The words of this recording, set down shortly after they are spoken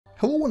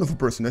Hello wonderful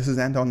person, this is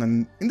Anton,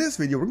 and in this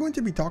video we're going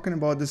to be talking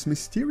about this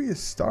mysterious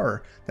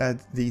star that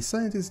the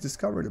scientists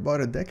discovered about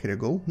a decade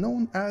ago,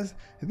 known as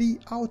the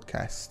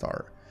Outcast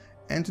Star.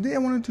 And today I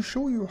wanted to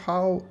show you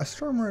how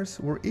astronomers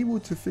were able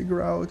to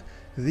figure out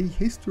the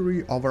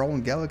history of our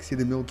own galaxy,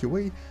 the Milky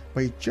Way,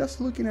 by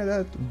just looking at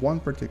that one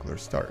particular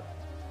star.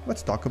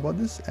 Let's talk about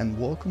this, and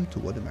welcome to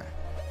What the Math.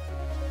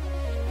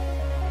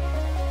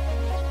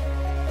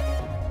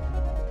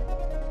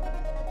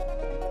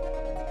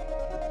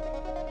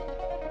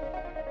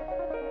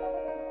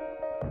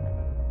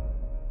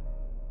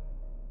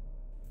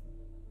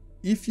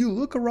 If you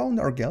look around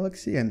our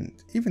galaxy and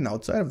even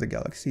outside of the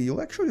galaxy,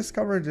 you'll actually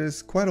discover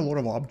there's quite a lot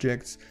of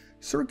objects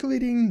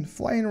circulating,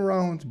 flying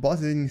around,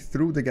 buzzing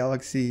through the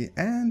galaxy,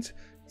 and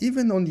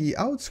even on the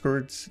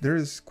outskirts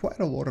there's quite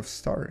a lot of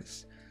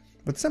stars.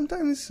 But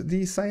sometimes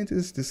the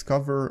scientists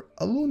discover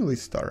a lonely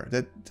star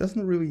that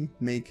doesn't really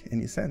make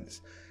any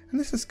sense. And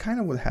this is kind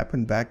of what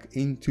happened back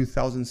in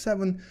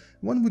 2007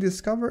 when we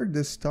discovered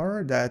this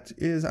star that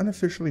is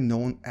unofficially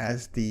known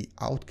as the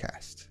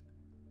Outcast.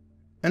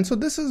 And so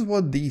this is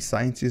what the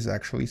scientists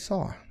actually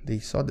saw. They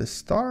saw this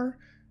star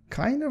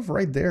kind of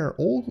right there,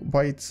 all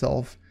by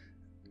itself,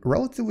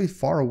 relatively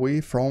far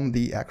away from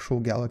the actual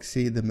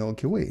galaxy, the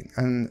Milky Way,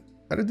 and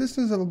at a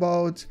distance of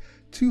about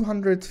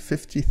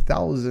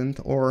 250,000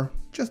 or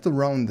just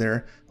around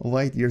there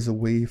light years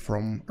away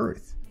from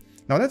Earth.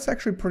 Now that's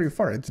actually pretty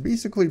far. It's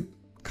basically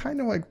kind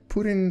of like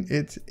putting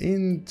it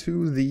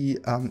into the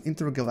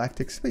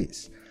intergalactic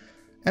space.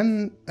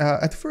 And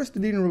at first they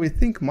didn't really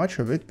think much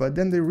of it, but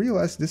then they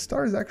realized this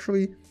star is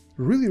actually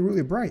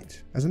really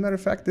bright. As a matter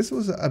of fact, this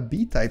was a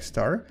B-type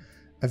star,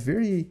 a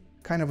very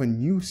kind of a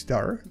new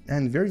star,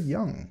 and very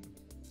young.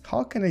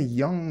 How can a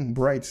young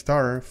bright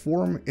star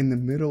form in the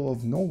middle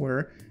of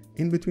nowhere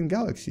in between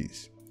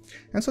galaxies?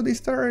 And so they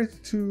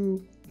started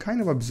to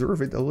kind of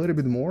observe it a little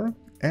bit more,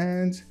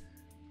 and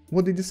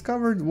what they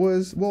discovered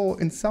was, well,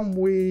 in some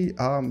way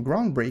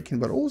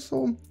groundbreaking, but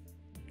also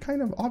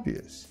kind of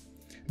obvious.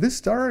 This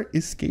star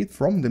escaped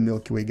from the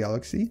Milky Way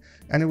galaxy,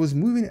 and it was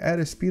moving at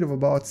a speed of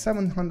about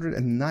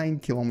 709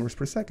 kilometers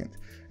per second.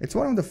 It's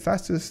one of the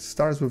fastest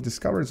stars we've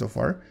discovered so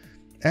far,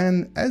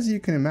 and as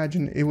you can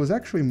imagine, it was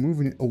actually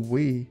moving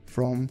away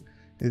from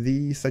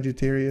the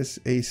Sagittarius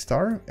A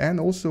star and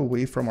also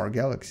away from our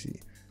galaxy.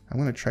 I'm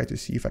going to try to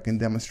see if I can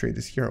demonstrate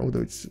this here,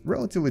 although it's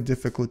relatively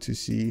difficult to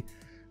see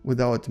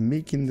without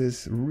making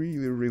this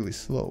really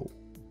slow.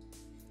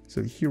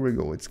 So here we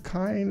go, it's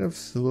kind of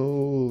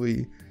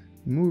slowly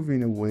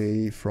moving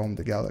away from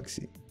the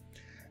galaxy.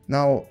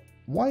 Now,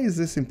 why is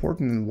this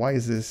important and why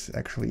is this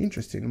actually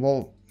interesting?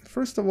 Well,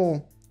 first of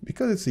all,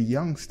 because it's a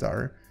young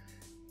star,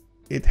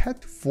 it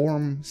had to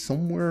form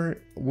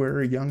somewhere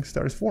where young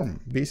stars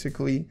form,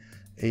 basically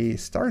a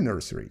star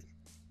nursery.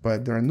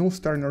 But there are no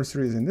star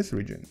nurseries in this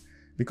region.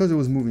 Because it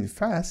was moving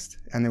fast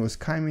and it was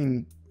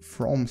coming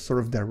from sort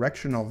of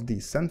direction of the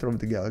center of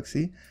the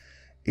galaxy,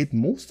 it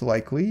most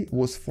likely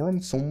was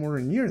formed somewhere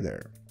near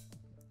there.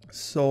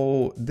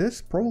 So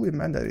this probably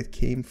meant that it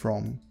came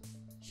from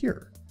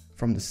here,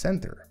 from the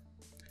center.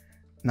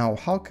 Now,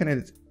 how can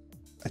it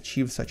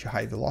achieve such a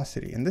high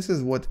velocity? And this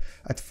is what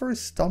at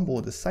first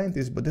stumbled the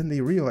scientists, but then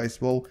they realized,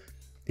 well,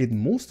 it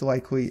most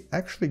likely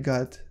actually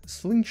got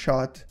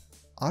slingshot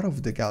out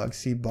of the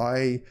galaxy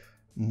by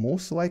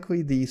most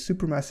likely the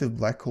supermassive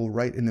black hole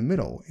right in the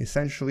middle,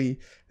 essentially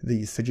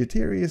the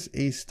Sagittarius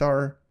A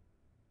star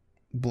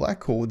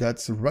black hole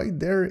that's right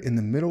there in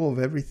the middle of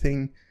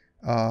everything,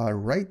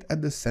 right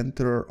at the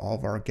center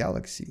of our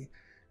galaxy.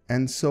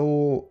 And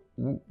so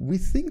we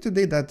think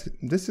today that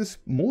this is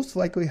most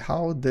likely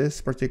how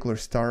this particular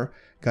star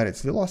got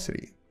its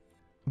velocity.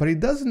 But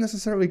it doesn't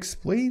necessarily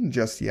explain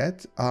just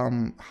yet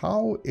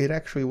how it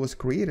actually was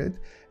created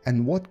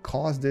and what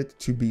caused it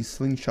to be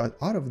slingshot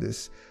out of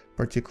this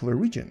particular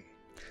region.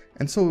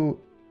 And so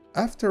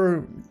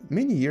after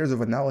many years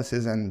of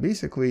analysis and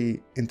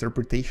basically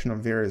interpretation of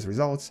various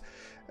results,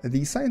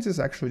 the scientists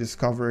actually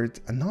discovered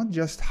not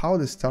just how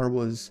the star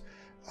was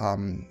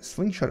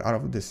slingshot out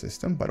of the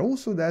system, but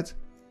also that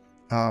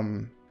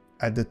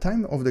at the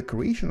time of the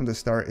creation of the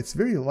star, it's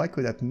very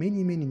likely that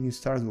many new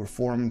stars were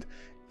formed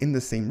in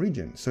the same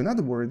region. So in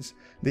other words,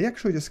 they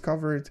actually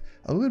discovered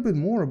a little bit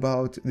more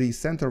about the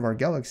center of our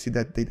galaxy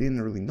that they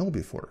didn't really know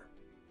before.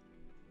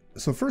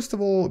 So first of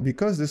all,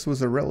 because this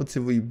was a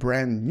relatively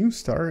brand new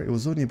star, it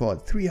was only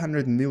about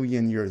 300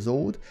 million years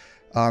old,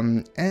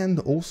 and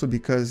also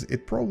because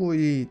it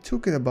probably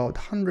took it about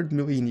 100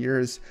 million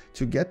years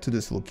to get to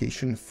this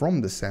location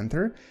from the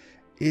center,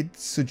 it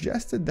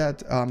suggested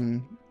that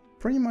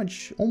pretty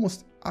much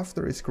almost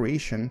after its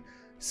creation,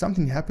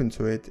 something happened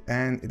to it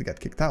and it got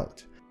kicked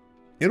out.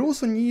 It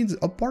also needs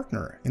a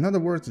partner. In other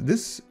words,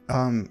 this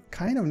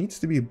kind of needs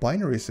to be a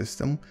binary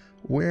system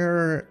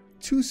where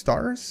two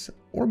stars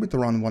orbit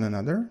around one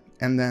another,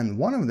 and then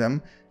one of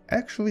them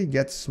actually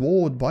gets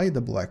swallowed by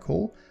the black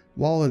hole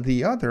while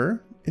the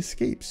other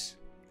escapes.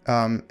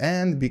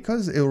 And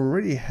because it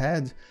already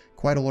had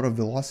quite a lot of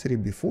velocity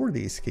before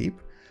the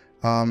escape,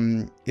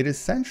 it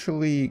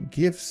essentially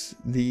gives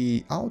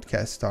the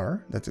Outcast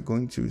Star, that's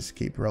going to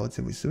escape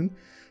relatively soon,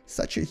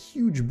 such a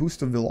huge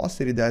boost of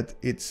velocity that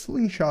it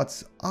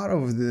slingshots out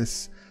of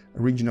this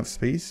region of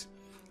space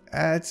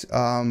at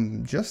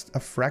just a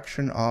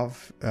fraction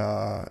of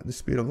the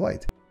speed of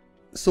light.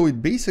 So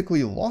it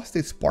basically lost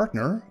its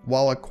partner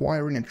while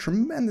acquiring a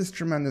tremendous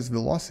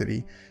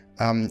velocity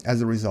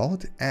as a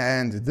result,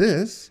 and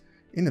this,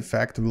 in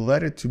effect,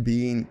 led it to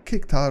being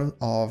kicked out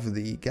of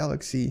the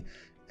galaxy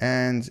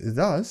and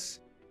thus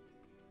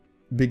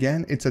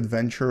began its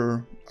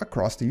adventure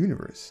across the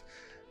universe.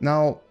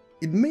 Now,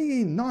 it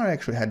may not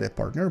actually have that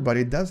partner, but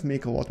it does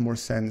make a lot more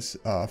sense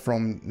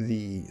from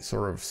the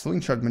sort of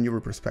slingshot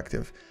maneuver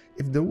perspective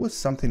if there was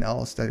something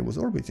else that it was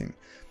orbiting.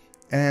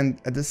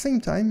 And at the same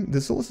time,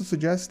 this also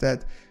suggests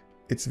that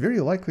it's very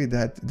likely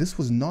that this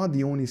was not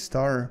the only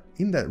star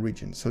in that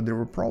region. So there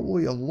were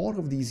probably a lot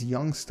of these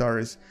young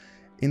stars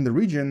in the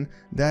region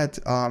that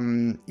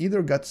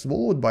either got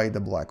swallowed by the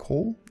black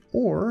hole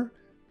or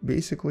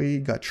basically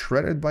got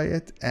shredded by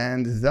it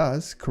and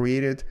thus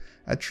created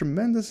a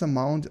tremendous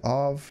amount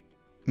of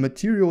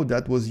material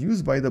that was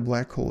used by the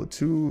black hole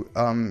to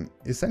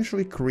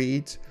essentially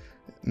create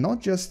not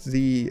just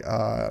the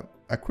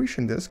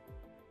accretion disk,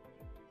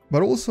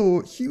 but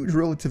also huge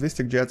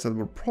relativistic jets that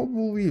were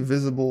probably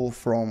visible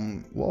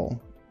from, well,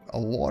 a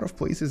lot of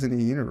places in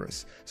the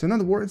universe. So in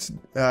other words,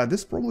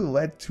 this probably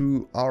led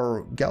to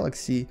our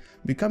galaxy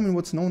becoming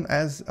what's known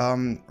as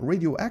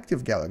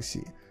radioactive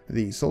galaxy,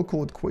 the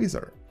so-called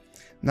quasar.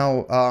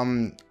 Now,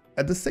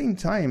 at the same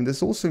time,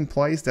 this also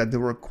implies that there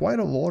were quite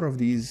a lot of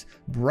these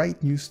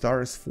bright new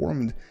stars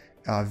formed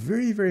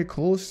very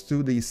close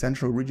to the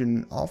central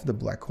region of the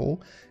black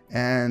hole,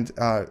 and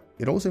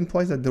it also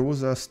implies that there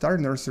was a star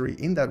nursery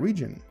in that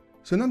region.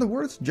 So in other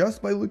words,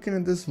 just by looking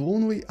at this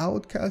lonely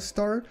outcast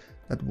star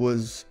that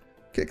was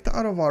kicked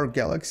out of our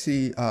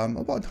galaxy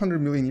about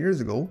 100 million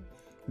years ago,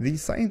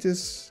 these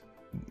scientists,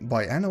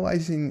 by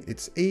analyzing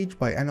its age,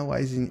 by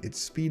analyzing its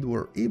speed,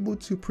 were able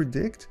to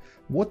predict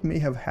what may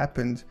have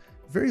happened,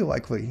 very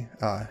likely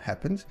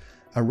happened,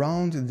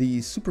 around the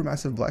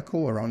supermassive black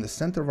hole, around the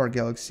center of our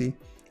galaxy,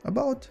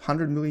 about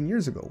 100 million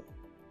years ago.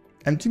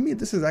 And to me,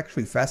 this is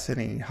actually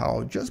fascinating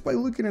how just by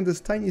looking at this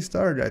tiny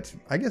star that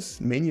I guess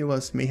many of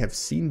us may have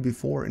seen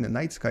before in the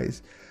night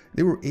skies,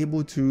 they were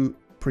able to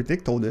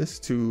predict all this,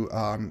 to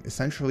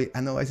essentially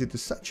analyze it to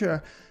such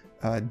a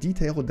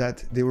detail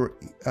that they were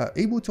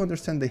able to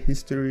understand the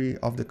history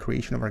of the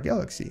creation of our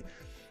galaxy.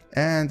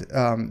 And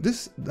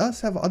this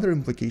does have other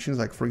implications,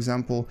 like for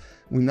example,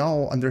 we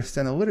now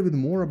understand a little bit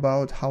more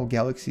about how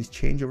galaxies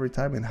change over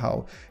time and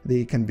how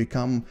they can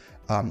become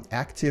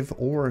active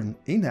or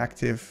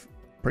inactive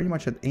pretty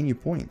much at any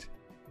point.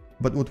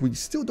 But what we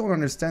still don't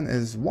understand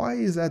is why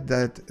is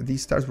that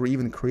these stars were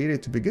even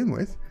created to begin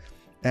with,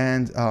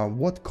 and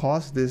what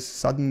caused this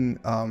sudden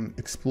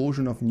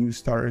explosion of new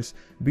stars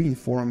being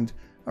formed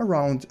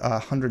around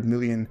 100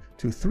 million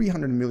to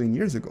 300 million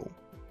years ago.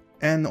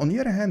 And on the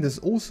other hand, this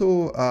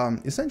also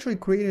essentially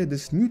created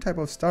this new type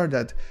of star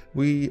that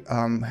we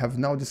have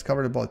now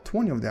discovered about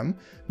 20 of them,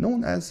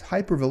 known as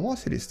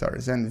hypervelocity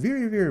stars. And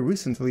very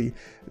recently,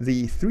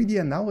 the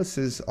 3D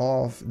analysis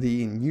of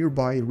the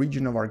nearby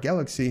region of our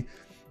galaxy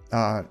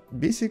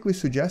basically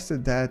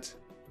suggested that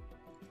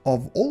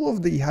of all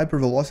of the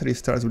hypervelocity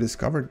stars we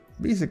discovered,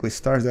 basically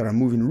stars that are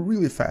moving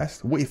really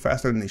fast, way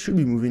faster than they should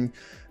be moving,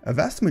 a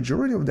vast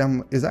majority of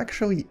them is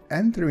actually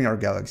entering our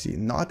galaxy,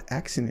 not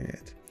exiting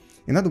it.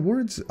 In other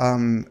words,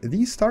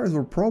 these stars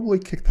were probably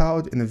kicked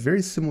out in a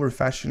very similar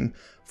fashion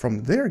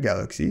from their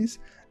galaxies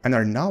and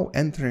are now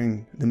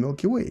entering the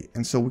Milky Way.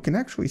 And so we can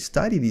actually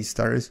study these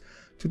stars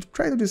to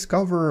try to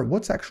discover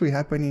what's actually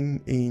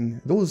happening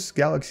in those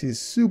galaxies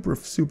super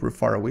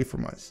far away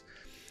from us.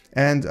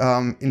 And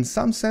in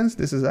some sense,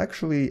 this is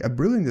actually a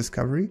brilliant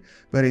discovery,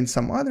 but in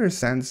some other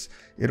sense,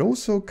 it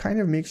also kind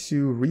of makes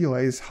you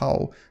realize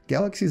how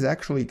galaxies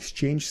actually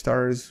exchange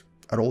stars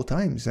at all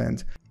times.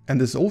 And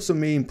this also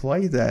may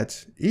imply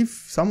that if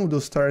some of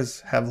those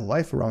stars have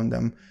life around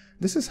them,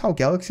 this is how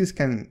galaxies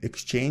can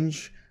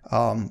exchange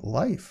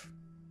life.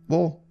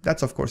 Well,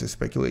 that's of course a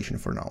speculation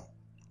for now,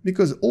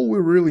 because all we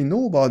really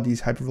know about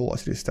these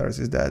hypervelocity stars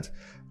is that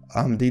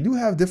they do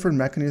have different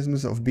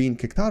mechanisms of being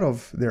kicked out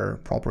of their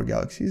proper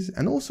galaxies,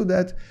 and also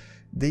that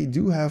they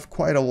do have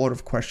quite a lot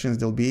of questions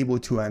they'll be able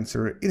to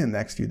answer in the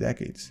next few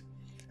decades.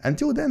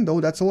 Until then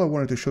though, that's all I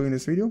wanted to show you in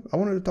this video. I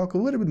wanted to talk a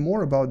little bit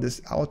more about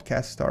this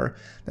Outcast Star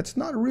that's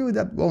not really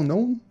that well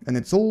known, and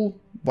it's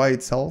all by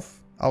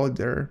itself out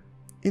there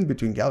in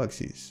between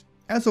galaxies.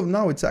 As of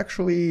now, it's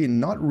actually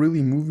not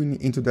really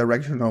moving into the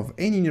direction of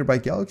any nearby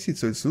galaxy,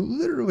 so it's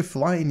literally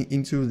flying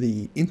into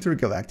the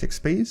intergalactic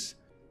space,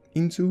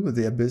 into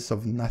the abyss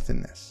of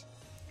nothingness.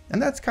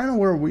 And that's kind of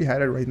where we're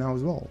headed right now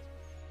as well.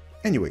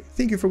 Anyway,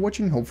 thank you for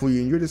watching, hopefully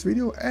you enjoyed this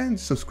video, and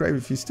subscribe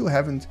if you still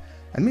haven't,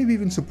 and maybe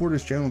even support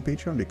this channel on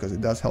Patreon because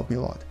it does help me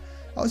a lot.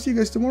 I'll see you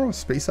guys tomorrow,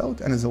 space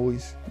out, and as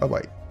always, bye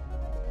bye.